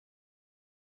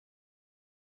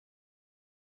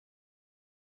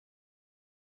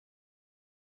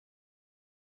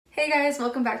Hey guys,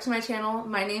 welcome back to my channel.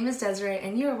 My name is Desiree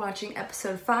and you are watching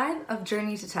episode 5 of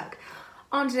Journey to Tuck.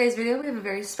 On today's video, we have a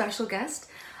very special guest.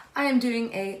 I am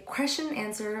doing a question and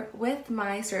answer with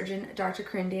my surgeon, Dr.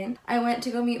 Kerendian. I went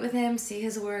to go meet with him, see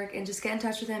his work, and just get in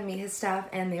touch with him, meet his staff,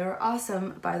 and they were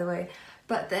awesome, by the way.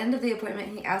 But at the end of the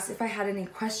appointment, he asked if I had any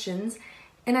questions,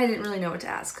 and I didn't really know what to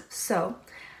ask. So,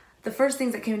 the first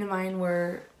things that came to mind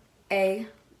were, A,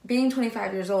 being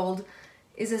 25 years old,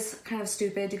 is this kind of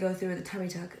stupid to go through with a tummy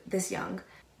tuck this young?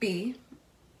 B,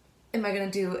 am I gonna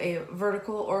do a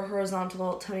vertical or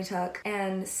horizontal tummy tuck?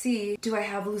 And C, do I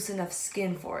have loose enough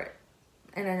skin for it?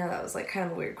 And I know that was like kind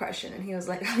of a weird question. And he was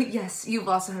like, yes, you've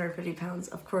lost 150 pounds.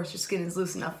 Of course, your skin is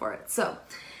loose enough for it. So,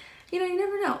 you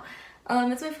never know.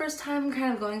 It's my first time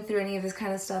kind of going through any of this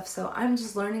kind of stuff. So I'm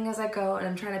just learning as I go and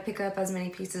I'm trying to pick up as many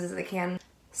pieces as I can.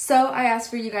 So I asked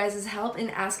for you guys' help in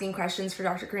asking questions for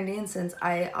Dr. Kerendian since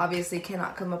I obviously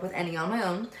cannot come up with any on my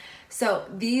own. So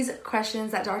these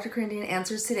questions that Dr. Kerendian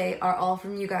answers today are all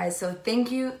from you guys. So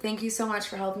thank you so much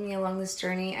for helping me along this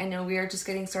journey. I know we are just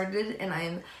getting started and I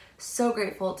am so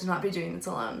grateful to not be doing this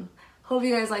alone. Hope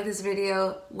you guys like this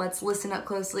video. Let's listen up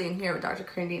closely and hear what Dr.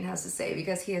 Kerendian has to say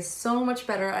because he is so much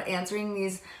better at answering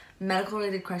these medical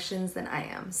related questions than I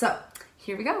am. So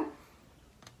here we go.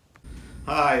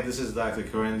 Hi, this is Dr.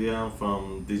 Kerendian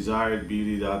from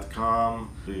desiredbeauty.com.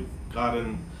 We've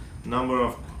gotten a number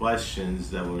of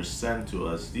questions that were sent to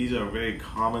us. These are very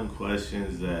common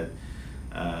questions that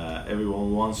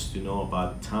everyone wants to know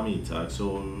about tummy tuck.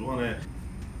 So we want to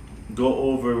go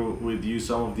over with you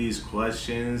some of these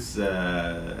questions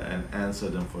and answer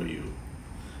them for you.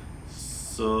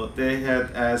 So they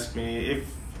had asked me,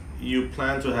 if you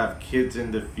plan to have kids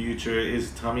in the future, is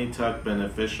tummy tuck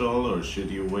beneficial or should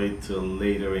you wait till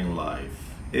later in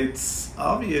life? It's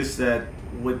obvious that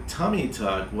with tummy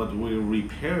tuck, what we're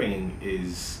repairing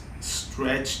is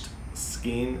stretched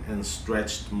skin and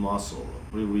stretched muscle.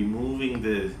 We're removing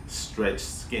the stretched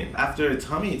skin. After a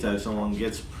tummy tuck, someone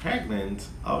gets pregnant,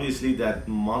 obviously that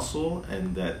muscle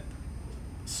and that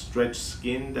stretched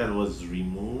skin that was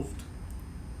removed,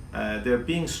 they're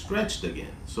being stretched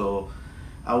again. So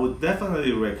I would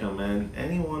definitely recommend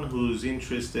anyone who's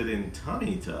interested in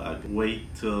tummy tuck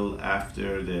wait till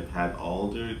after they've had all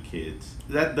their kids.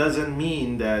 That doesn't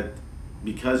mean that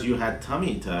because you had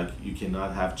tummy tuck you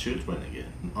cannot have children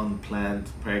again.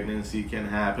 Unplanned pregnancy can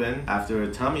happen. After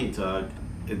a tummy tuck,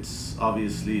 it's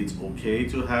okay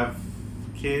to have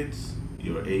kids.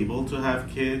 You're able to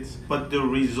have kids, but the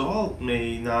result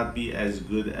may not be as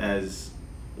good as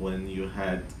when you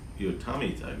had your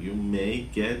tummy tuck. You may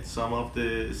get some of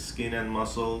the skin and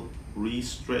muscle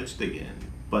re-stretched again,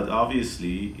 but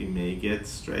obviously it may get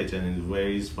stretched and it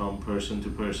varies from person to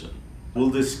person. Will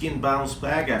the skin bounce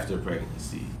back after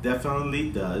pregnancy?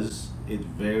 Definitely does. It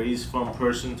varies from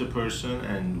person to person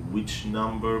and which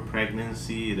number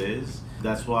pregnancy it is.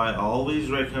 That's why I always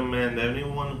recommend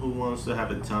anyone who wants to have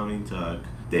a tummy tuck,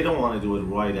 they don't want to do it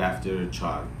right after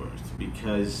childbirth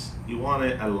because you want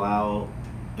to allow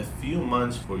a few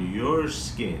months for your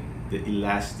skin, the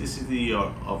elasticity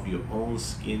of your own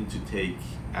skin to take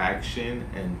action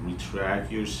and retract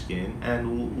your skin,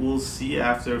 and we'll see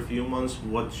after a few months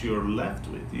what you're left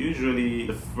with. Usually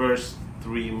the first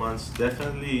 3 months,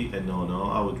 definitely a no-no.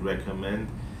 I would recommend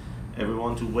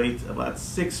everyone to wait about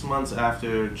 6 months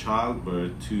after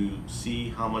childbirth to see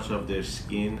how much of their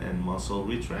skin and muscle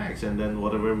retracts, and then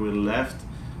whatever we're left,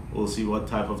 we'll see what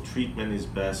type of treatment is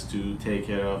best to take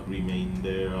care of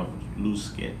remainder of loose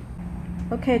skin.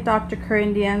 Okay, Dr.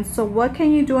 Kerendian, so what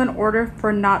can you do in order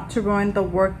for not to ruin the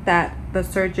work that the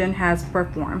surgeon has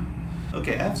performed?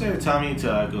 Okay, after a tummy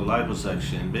tuck or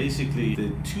liposuction, basically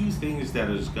the two things that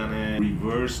is gonna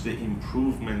reverse the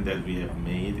improvement that we have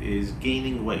made is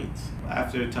gaining weight.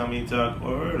 After a tummy tuck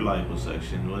or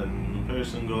liposuction, when a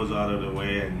person goes out of the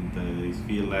way and they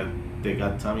feel that they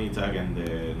got tummy tuck and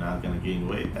they're not gonna gain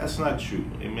weight, that's not true.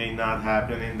 It may not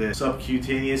happen in the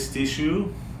subcutaneous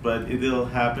tissue, but it'll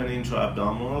happen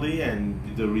intra-abdominally and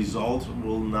the result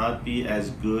will not be as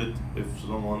good if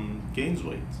someone gains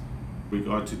weight. With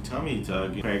regard to tummy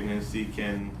tuck, pregnancy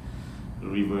can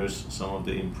reverse some of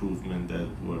the improvement that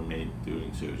were made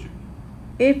during surgery.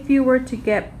 If you were to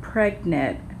get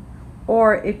pregnant,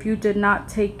 or if you did not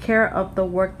take care of the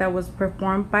work that was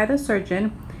performed by the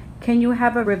surgeon, can you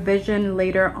have a revision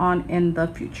later on in the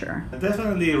future?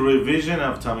 Definitely a revision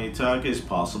of tummy tuck is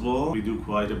possible. We do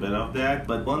quite a bit of that.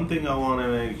 But one thing I want to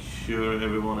make sure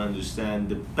everyone understand,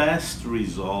 the best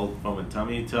result from a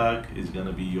tummy tuck is going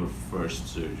to be your first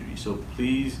surgery. So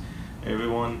please,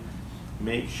 everyone,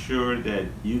 make sure that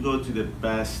you go to the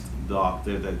best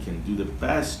doctor that can do the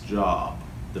best job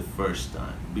the first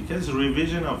time. Because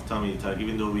revision of tummy tuck,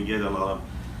 even though we get a lot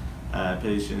of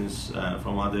patients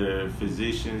from other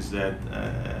physicians that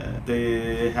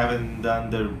they haven't done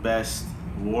their best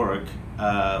work,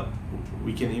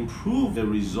 we can improve the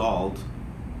result,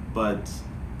 but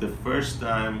the first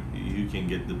time you can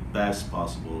get the best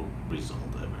possible result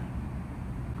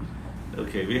ever.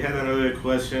 Okay, we had another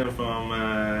question from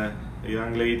a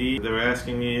young lady. They were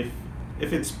asking me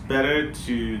if it's better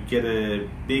to get a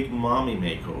big mommy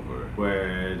makeover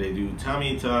where they do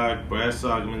tummy tuck, breast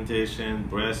augmentation,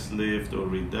 breast lift or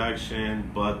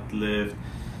reduction, butt lift,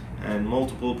 and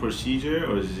multiple procedure,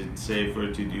 or is it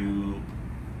safer to do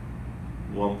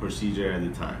one procedure at a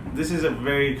time? This is a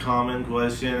very common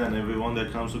question, and everyone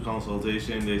that comes to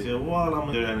consultation, they say, well, I'm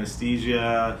under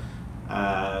anesthesia,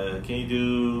 can you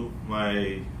do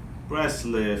my breast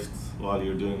lift while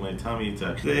you're doing my tummy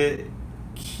tuck? The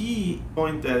key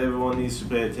point that everyone needs to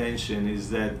pay attention is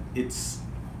that it's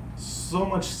so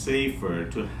much safer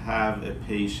to have a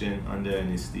patient under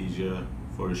anesthesia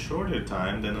for a shorter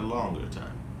time than a longer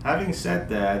time. Having said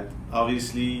that,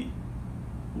 obviously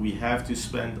we have to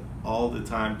spend all the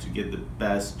time to get the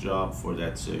best job for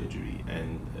that surgery,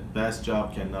 and the best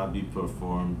job cannot be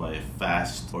performed by a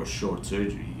fast or short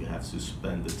surgery. You have to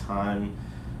spend the time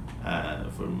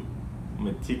for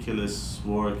meticulous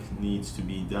work needs to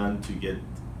be done to get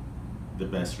the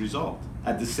best result.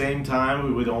 At the same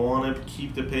time, we don't want to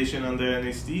keep the patient under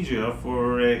anesthesia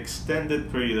for an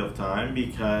extended period of time,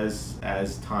 because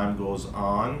as time goes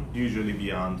on, usually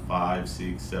beyond 5,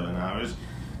 6, 7 hours,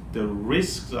 the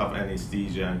risks of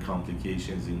anesthesia and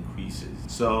complications increases.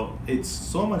 So it's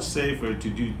so much safer to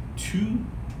do 2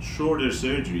 shorter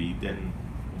surgery than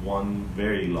 1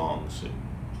 very long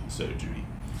surgery.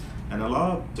 And a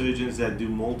lot of surgeons that do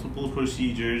multiple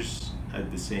procedures at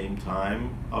the same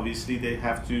time, obviously they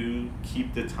have to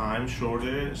keep the time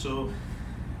shorter, so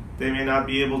they may not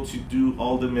be able to do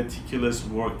all the meticulous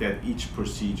work that each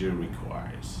procedure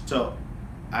requires. So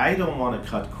I don't want to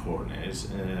cut corners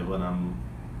when I'm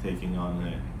taking on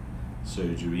a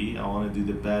surgery. I want to do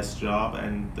the best job,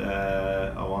 and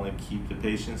I want to keep the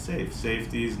patient safe.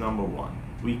 Safety is number 1.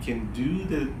 We can do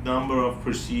the number of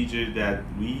procedures that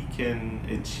we can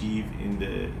achieve in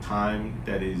the time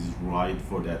that is right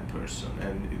for that person,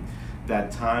 and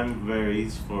that time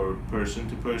varies for person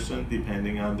to person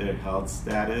depending on their health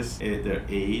status, their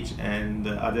age, and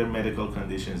the other medical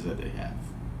conditions that they have.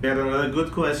 We had another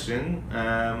good question.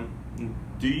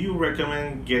 Do you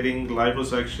recommend getting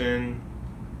liposuction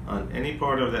on any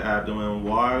part of the abdomen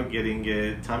while getting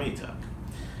a tummy tuck?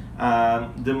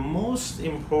 The most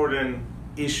important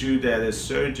issue that a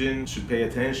surgeon should pay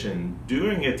attention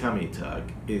during a tummy tuck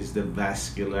is the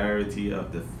vascularity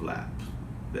of the flap,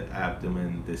 the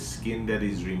abdomen, the skin that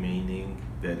is remaining,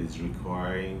 that is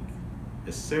requiring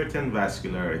a certain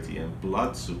vascularity and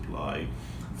blood supply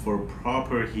for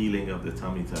proper healing of the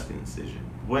tummy tuck incision.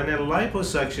 When a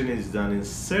liposuction is done in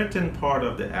certain part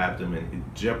of the abdomen,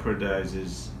 it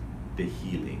jeopardizes the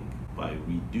healing by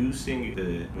reducing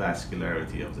the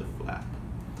vascularity of the flap.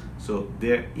 So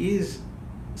there is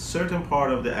certain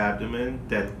part of the abdomen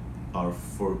that are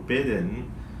forbidden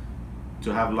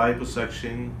to have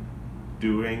liposuction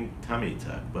during tummy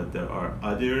tuck, but there are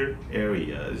other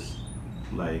areas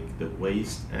like the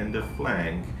waist and the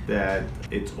flank that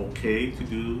it's okay to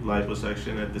do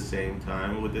liposuction at the same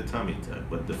time with the tummy tuck.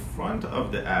 But the front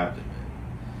of the abdomen,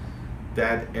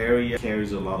 that area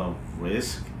carries a lot of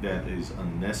risk that is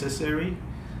unnecessary,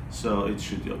 so it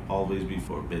should always be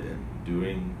forbidden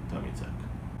during tummy tuck.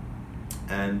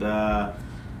 And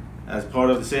as part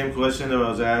of the same question, I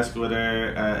was asked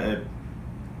whether a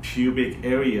pubic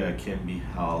area can be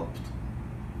helped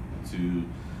to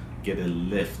get a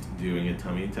lift during a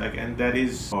tummy tuck, and that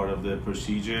is part of the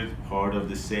procedure, part of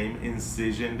the same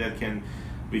incision that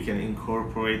we can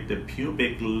incorporate the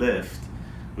pubic lift,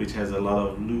 which has a lot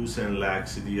of loose and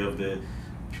laxity of the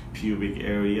pubic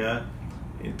area,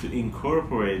 to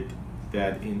incorporate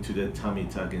that into the tummy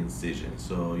tuck incision,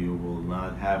 so you will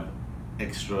not have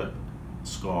extra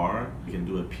scar. You can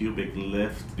do a pubic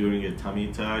lift during a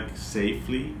tummy tuck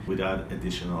safely without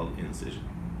additional incision.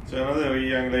 So another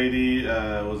young lady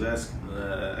was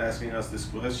asking us this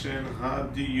question: how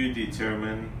do you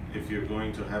determine if you're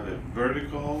going to have a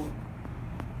vertical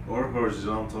or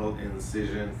horizontal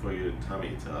incision for your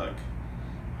tummy tuck?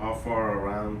 How far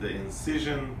around the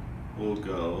incision will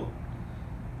go,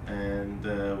 and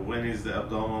when is the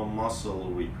abdominal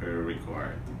muscle repair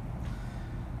required?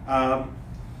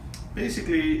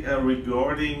 Basically,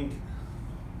 regarding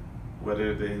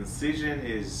whether the incision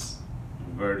is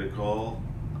vertical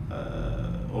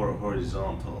or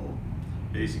horizontal,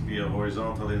 basically a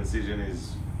horizontal incision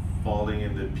is falling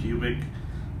in the pubic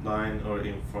line or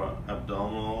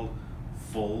infra-abdominal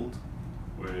fold,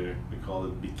 where we call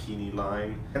it bikini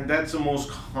line. And that's the most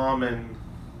common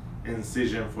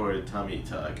incision for a tummy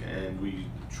tuck, and we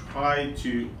try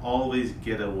to always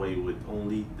get away with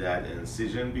only that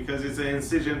incision because it's an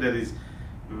incision that is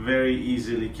very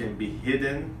easily can be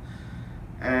hidden,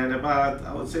 and about,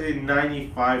 I would say,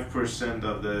 95%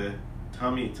 of the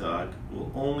tummy tuck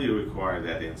will only require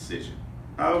that incision.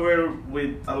 However,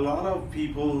 with a lot of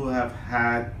people who have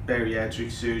had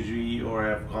bariatric surgery or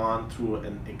have gone through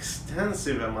an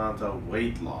extensive amount of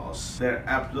weight loss, their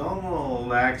abdominal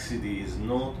laxity is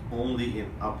not only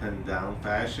in up and down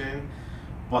fashion,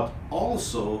 but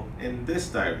also in this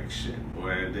direction,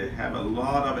 where they have a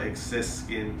lot of excess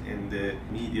skin in the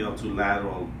medial to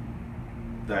lateral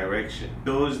direction.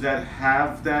 Those that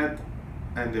have that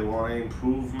and they want an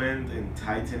improvement in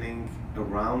tightening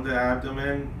around the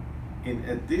abdomen, in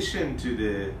addition to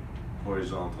the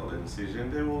horizontal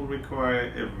incision, they will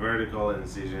require a vertical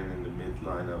incision in the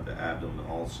midline of the abdomen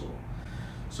also.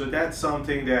 So that's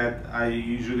something that I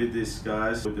usually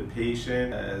discuss with the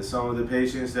patient. Some of the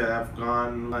patients that have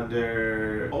gone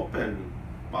under open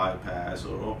bypass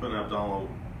or open abdominal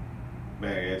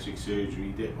bariatric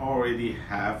surgery, they already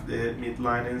have the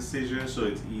midline incision, so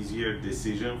it's easier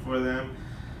decision for them.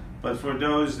 But for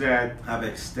those that have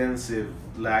extensive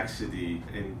laxity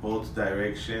in both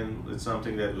directions, it's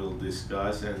something that we'll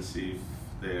discuss and see if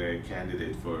they're a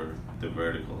candidate for the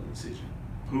vertical incision.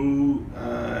 Who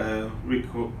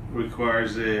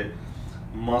requires a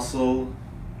muscle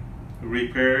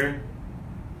repair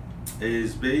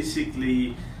is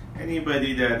basically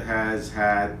anybody that has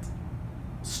had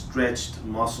stretched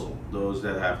muscle. Those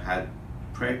that have had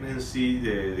pregnancy,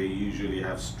 they usually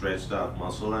have stretched out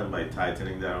muscle, and by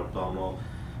tightening their abdominal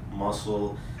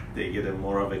muscle, they get a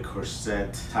more of a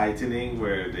corset tightening,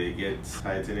 where they get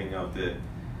tightening of the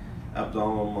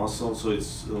abdominal muscle, so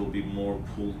it'll be more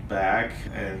pulled back,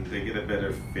 and they get a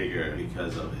better figure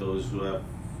because of it. Those who have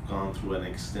gone through an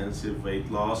extensive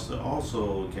weight loss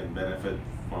also can benefit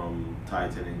from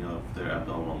tightening of their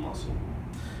abdominal muscle.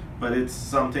 But it's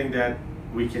something that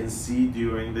we can see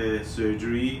during the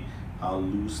surgery, how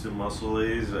loose the muscle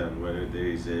is and whether there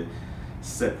is a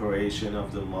separation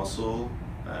of the muscle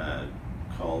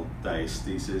called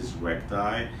diastasis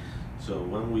recti. So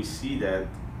when we see that,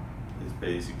 it's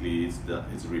basically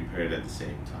it's repaired at the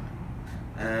same time.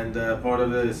 And part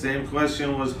of the same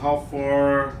question was, how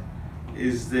far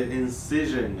is the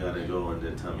incision gonna go in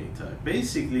the tummy tuck?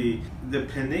 Basically, the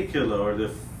pedicula, or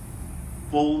the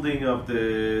folding of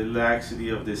the laxity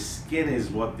of the skin, is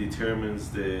what determines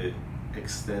the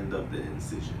extent of the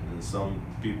incision. And some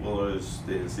people,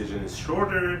 the incision is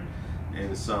shorter,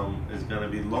 and some is going to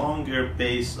be longer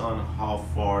based on how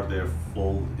far their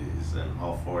fold is and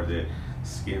how far the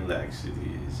skin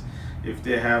laxity is. If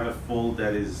they have a fold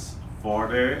that is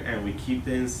farther and we keep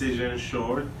the incision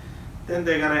short, then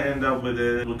they're going to end up with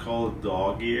a, we call it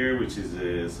dog ear, which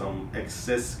is some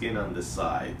excess skin on the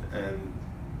side, and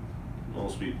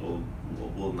most people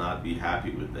will not be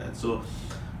happy with that. So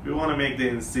we want to make the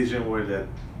incision where that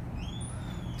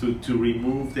to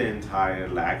remove the entire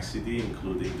laxity,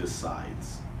 including the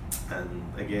sides. And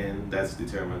again, that's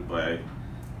determined by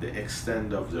the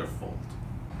extent of their fold.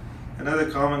 Another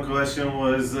common question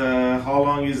was, how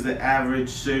long is the average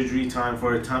surgery time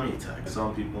for a tummy tuck?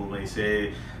 Some people may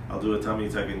say, I'll do a tummy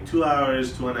tuck in 2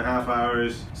 hours, 2.5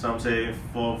 hours. Some say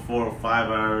 4 or 5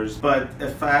 hours. But a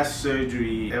fast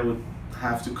surgery, it would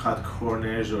have to cut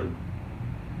corners or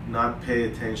not pay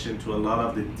attention to a lot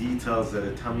of the details that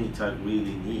a tummy tuck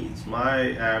really needs.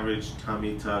 My average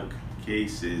tummy tuck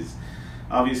cases,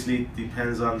 obviously it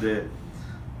depends on the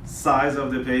size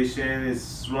of the patient,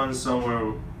 it's run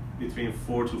somewhere between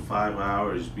 4 to 5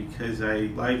 hours, because I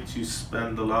like to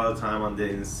spend a lot of time on the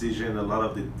incision, a lot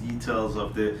of the details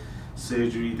of the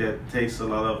surgery that takes a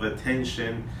lot of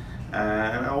attention,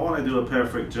 and I want to do a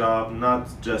perfect job, not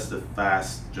just a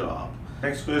fast job.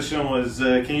 Next question was,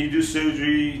 can you do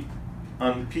surgery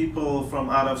on people from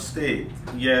out of state?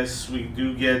 Yes, we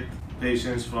do get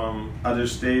patients from other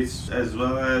states as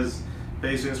well as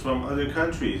patients from other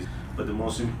countries. But the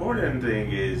most important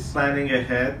thing is planning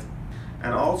ahead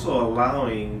and also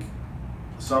allowing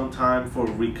some time for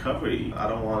recovery. I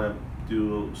don't want to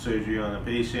do surgery on a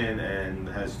patient and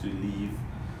has to leave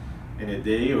in a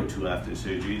day or two after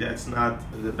surgery. That's not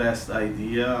the best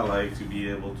idea. I like to be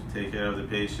able to take care of the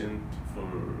patient for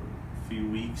a few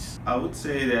weeks. I would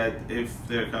say that if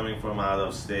they're coming from out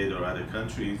of state or other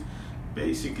countries,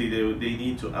 basically they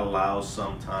need to allow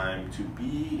some time to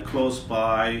be close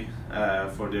by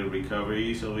for their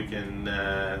recovery, so we can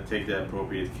take the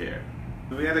appropriate care.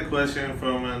 We had a question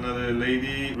from another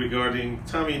lady regarding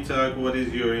tummy tuck. What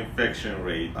is your infection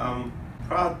rate? I'm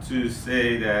proud to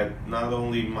say that not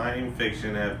only my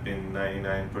infection have been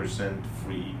 99%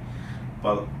 free,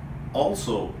 but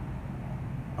also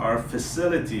our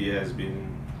facility has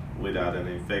been without an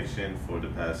infection for the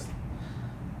past,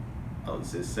 I would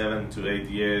say, 7 to 8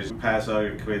 years. We passed our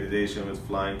accreditation with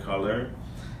flying color.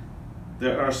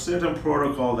 There are certain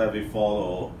protocols that we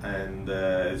follow, and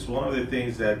it's one of the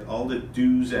things that all the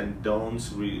do's and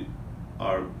don'ts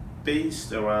are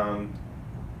based around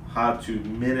how to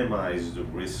minimize the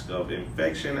risk of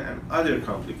infection and other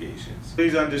complications.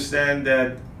 Please understand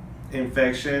that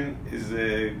infection is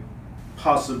a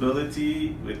possibility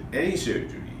with any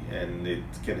surgery, and it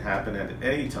can happen at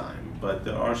any time. But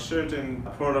there are certain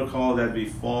protocols that we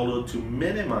follow to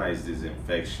minimize these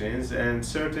infections, and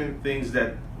certain things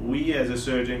that we as a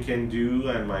surgeon can do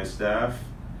and my staff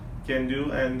can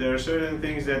do, and there are certain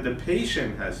things that the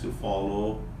patient has to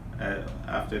follow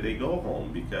after they go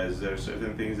home, because there are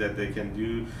certain things that they can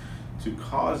do to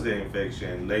cause the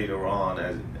infection later on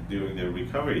during their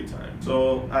recovery time.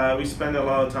 So we spend a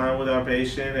lot of time with our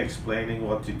patient explaining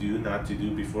what to do, not to do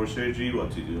before surgery,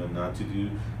 what to do and not to do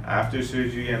after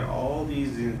surgery, and all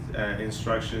these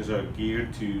instructions are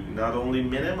geared to not only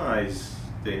minimize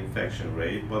the infection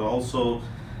rate, but also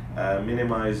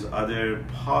minimize other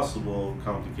possible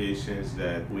complications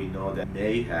that we know that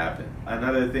may happen.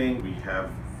 Another thing, we have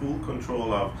full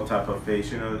control of what type of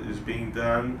patient is being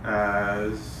done.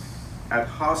 As at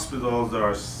hospitals, there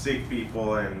are sick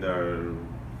people, and a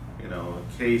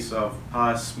case of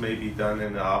pus may be done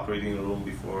in the operating room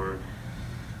before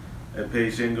a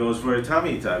patient goes for a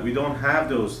tummy tuck. We don't have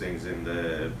those things in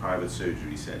the private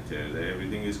surgery center.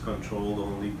 Everything is controlled,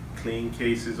 only clean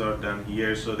cases are done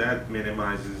here, so that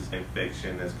minimizes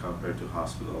infection as compared to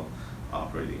hospital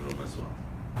operating room as well.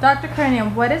 Dr.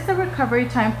 Kerendian, what is the recovery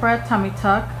time for a tummy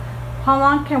tuck? How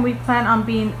long can we plan on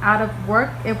being out of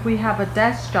work if we have a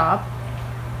desk job?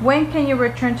 When can you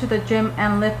return to the gym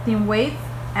and lifting weights?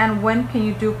 And when can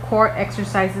you do core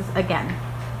exercises again?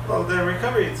 Well, the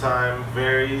recovery time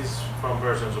varies from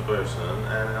person to person,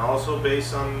 and also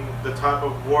based on the type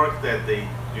of work that they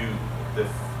do,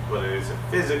 whether it's a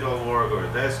physical work or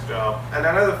a desk job. And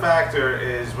another factor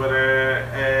is whether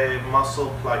a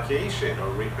muscle plication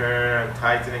or repair and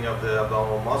tightening of the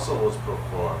abdominal muscle was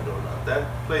performed or not. That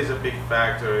plays a big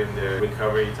factor in their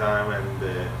recovery time and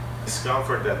the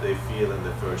discomfort that they feel in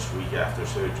the first week after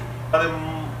surgery. But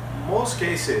in most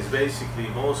cases, basically,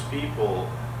 most people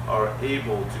are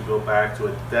able to go back to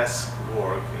a desk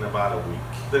work in about a week.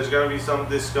 There's going to be some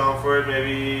discomfort,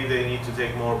 maybe they need to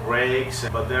take more breaks,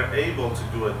 but they're able to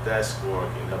do a desk work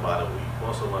in about a week.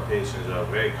 Most of my patients are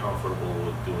very comfortable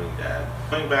with doing that.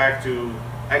 Going back to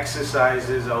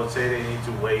exercises, I would say they need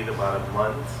to wait about a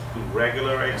month. Do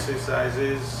regular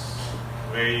exercises,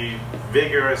 very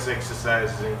vigorous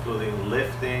exercises, including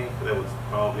lifting. That would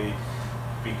probably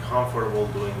be comfortable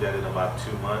doing that in about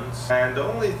 2 months. And the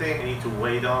only thing you need to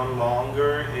wait on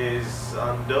longer is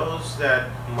on those that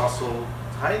muscle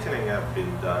tightening have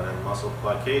been done and muscle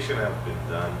plication have been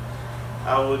done.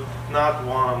 I would not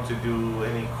want them to do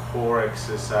any core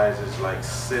exercises like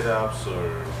sit-ups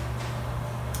or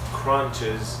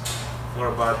crunches for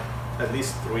about at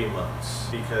least 3 months,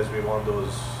 because we want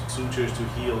those sutures to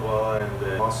heal well and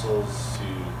the muscles to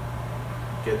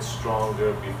get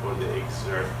stronger before they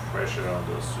exert pressure on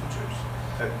those sutures.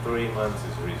 At 3 months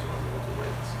is reasonable to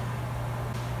wait.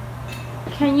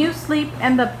 Can you sleep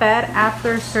in the bed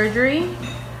after surgery?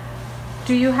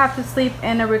 Do you have to sleep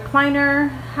in a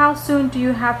recliner? How soon do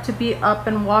you have to be up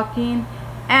and walking?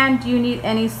 And do you need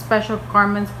any special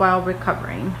garments while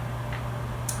recovering?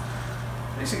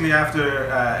 Basically, after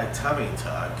a tummy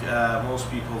tuck, most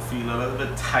people feel a little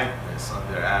bit tightness on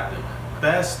their abdomen.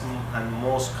 Best and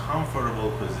most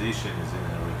comfortable position is in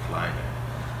a recliner.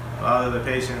 A lot of the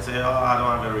patients say, oh, I don't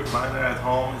have a recliner at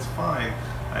home, it's fine.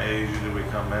 I usually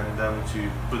recommend them to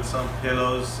put some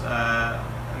pillows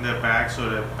in their back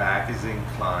so their back is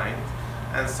inclined,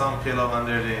 and some pillow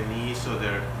under their knee so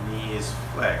their knee is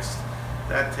flexed.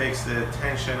 That takes the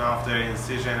tension off their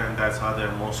incision, and that's how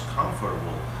they're most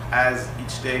comfortable. As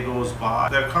each day goes by,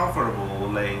 they're comfortable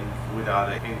laying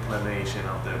without an inclination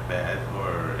of their bed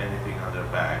or anything on their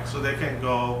back, so they can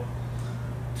go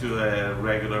to a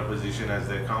regular position as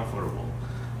they're comfortable.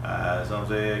 Some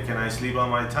say, can I sleep on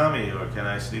my tummy or can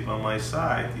I sleep on my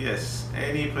side? Yes,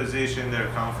 any position they're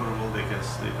comfortable, they can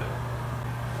sleep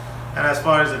in. And as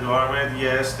far as the garment,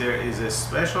 yes, there is a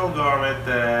special garment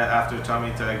after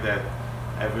tummy tuck that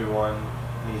everyone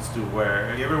needs to wear.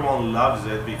 Everyone loves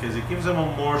it because it gives them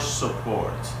more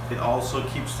support. It also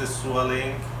keeps the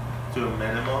swelling to a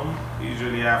minimum.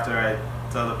 Usually after I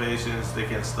tell the patients they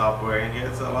can stop wearing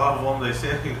it, a lot of them they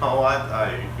say, you know what,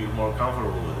 I feel more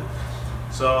comfortable with it.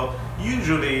 So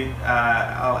usually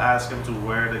I'll ask them to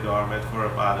wear the garment for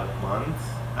about a month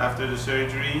after the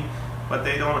surgery, but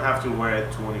they don't have to wear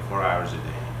it 24 hours a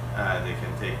day. They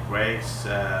can take breaks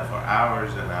for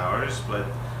hours and hours, but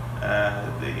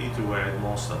they need to wear it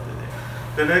most of the day.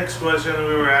 The next question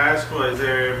we were asked was,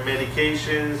 there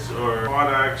medications or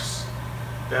products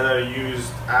that are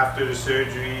used after the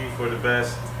surgery for the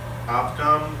best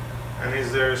outcome, and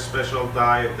is there a special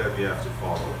diet that we have to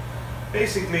follow?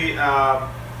 Basically,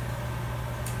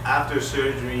 after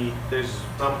surgery, there's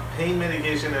some pain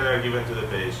medication that are given to the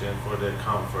patient for their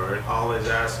comfort. I always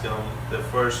ask them the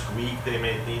first week they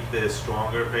may need the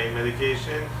stronger pain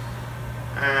medication,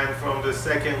 and from the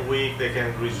second week they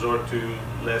can resort to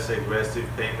less aggressive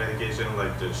pain medication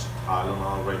like just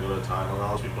Tylenol, regular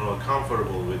Tylenol. People are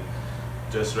comfortable with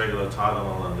just regular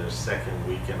Tylenol on their second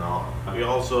week and on. We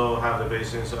also have the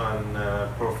patients on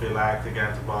prophylactic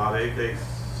antibiotic. Take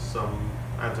some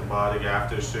antibiotic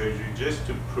after surgery just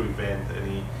to prevent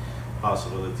any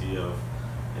possibility of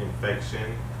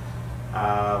infection.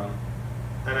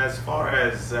 And as far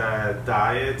as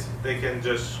diet, they can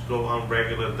just go on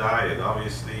regular diet.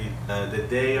 Obviously, the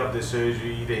day of the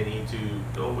surgery, they need to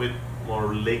go with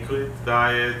more liquid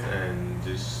diet and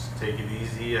just take it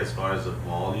easy as far as the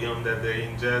volume that they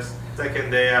ingest.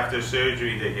 Second day after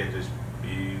surgery, they can just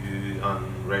be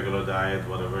on regular diet,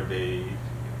 whatever they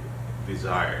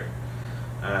desire.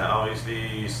 Obviously,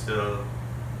 you still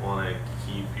want to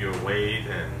keep your weight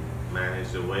and manage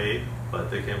the weight,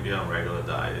 but they can be on regular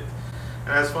diet.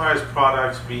 And as far as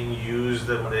products being used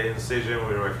on the incision,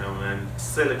 we recommend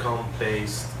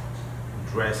silicone-based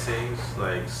dressings,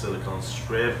 like silicone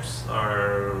strips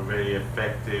are very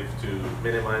effective to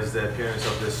minimize the appearance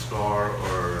of the scar,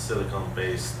 or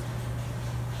silicone-based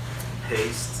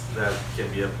paste that can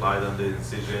be applied on the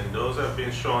incision. Those have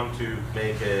been shown to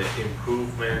make an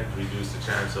improvement, reduce the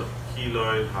chance of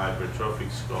keloid,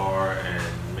 hypertrophic scar,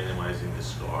 and minimizing the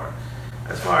scar.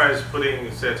 As far as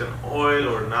putting certain oil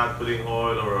or not putting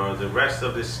oil, or the rest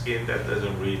of the skin, that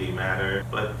doesn't really matter.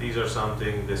 But these are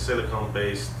something, the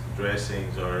silicone-based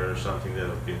dressings are something that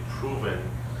have been proven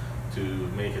to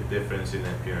make a difference in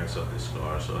the appearance of the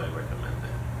scar, so I recommend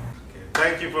them.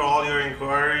 Thank you for all your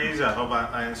inquiries. I hope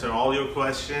I answered all your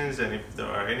questions, and if there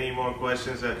are any more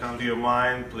questions that come to your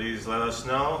mind, please let us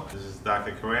know. This is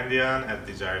Dr. Kerendian at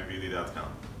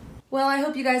desiredbeauty.com. Well, I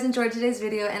hope you guys enjoyed today's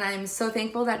video, and I'm so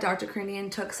thankful that Dr. Kerendian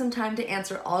took some time to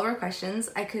answer all of our questions.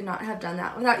 I could not have done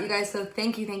that without you guys, so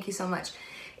thank you so much.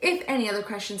 If any other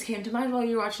questions came to mind while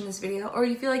you were watching this video, or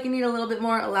you feel like you need a little bit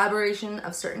more elaboration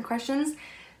of certain questions,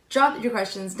 drop your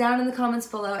questions down in the comments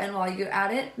below, and while you're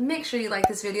at it, make sure you like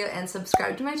this video and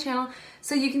subscribe to my channel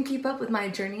so you can keep up with my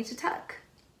journey to tech.